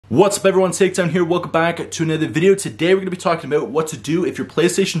What's up everyone, Takedown here, welcome back to another video. Today we're going to be talking about what to do if your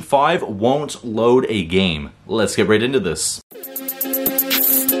PlayStation 5 won't load a game. Let's get right into this.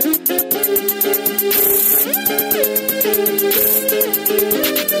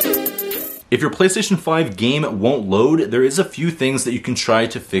 If your PlayStation 5 game won't load, there is a few things that you can try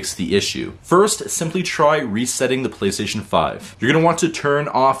to fix the issue. First, simply try resetting the PlayStation 5. You're going to want to turn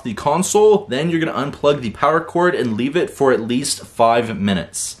off the console, then you're going to unplug the power cord and leave it for at least 5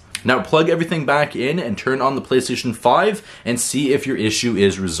 minutes. Now plug everything back in and turn on the PlayStation 5 and see if your issue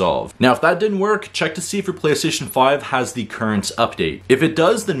is resolved. Now if that didn't work, check to see if your PlayStation 5 has the current update. If it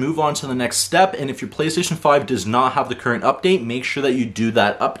does, then move on to the next step, and if your PlayStation 5 does not have the current update, make sure that you do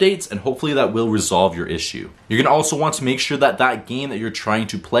that update and hopefully that will resolve your issue. You're going to also want to make sure that that game that you're trying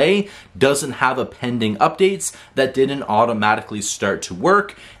to play doesn't have a pending updates that didn't automatically start to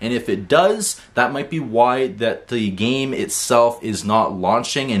work, and if it does, that might be why that the game itself is not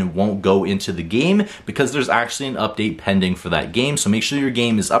launching and won't go into the game, because there's actually an update pending for that game. So make sure your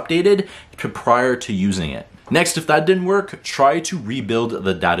game is updated prior to using it. Next, if that didn't work, try to rebuild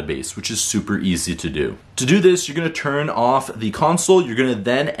the database, which is super easy to do. To do this, you're going to turn off the console. You're going to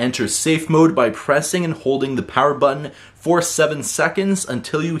then enter safe mode by pressing and holding the power button for 7 seconds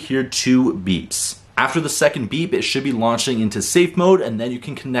until you hear 2 beeps. After the second beep, it should be launching into safe mode, and then you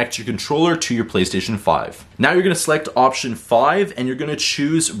can connect your controller to your PlayStation 5. Now you're going to select option 5 and you're going to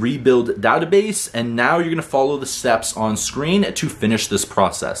choose rebuild database, and now you're going to follow the steps on screen to finish this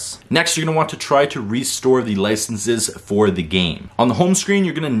process. Next, you're going to want to try to restore the licenses for the game. On the home screen,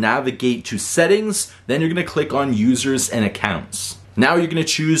 you're going to navigate to settings, then you're going to click on users and accounts. Now you're going to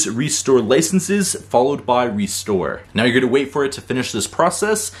choose restore licenses followed by restore. Now you're going to wait for it to finish this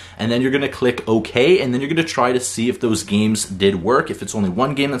process, and then you're going to click OK, and then you're going to try to see if those games did work, if it's only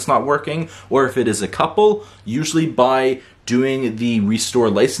one game that's not working or if it is a couple. Usually by doing the restore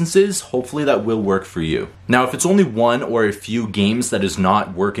licenses, hopefully that will work for you. Now if it's only one or a few games that is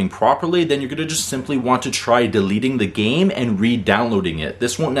not working properly, then you're going to just simply want to try deleting the game and re-downloading it.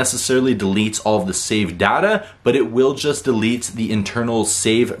 This won't necessarily delete all of the saved data, but it will just delete the internal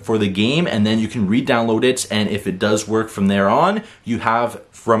save for the game, and then you can re-download it, and if it does work from there on, you have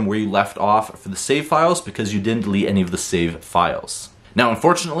from where you left off for the save files because you didn't delete any of the save files. Now,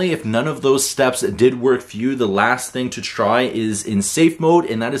 unfortunately, if none of those steps did work for you, the last thing to try is in safe mode,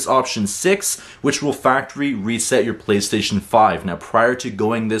 and that is option 6, which will factory reset your PlayStation 5. Now, prior to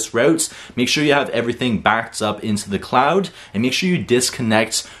going this route, make sure you have everything backed up into the cloud, and make sure you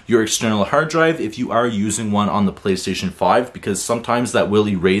disconnect your external hard drive if you are using one on the PlayStation 5, because sometimes that will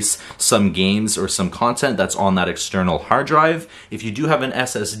erase some games or some content that's on that external hard drive. If you do have an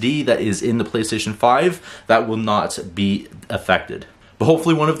SSD that is in the PlayStation 5, that will not be affected. But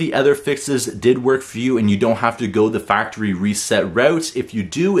hopefully one of the other fixes did work for you and you don't have to go the factory reset route. If you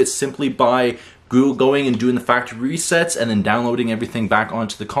do, it's simply by going and doing the factory resets and then downloading everything back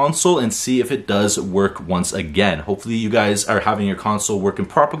onto the console and see if it does work once again. Hopefully you guys are having your console working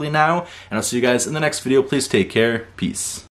properly now, and I'll see you guys in the next video. Please take care. Peace.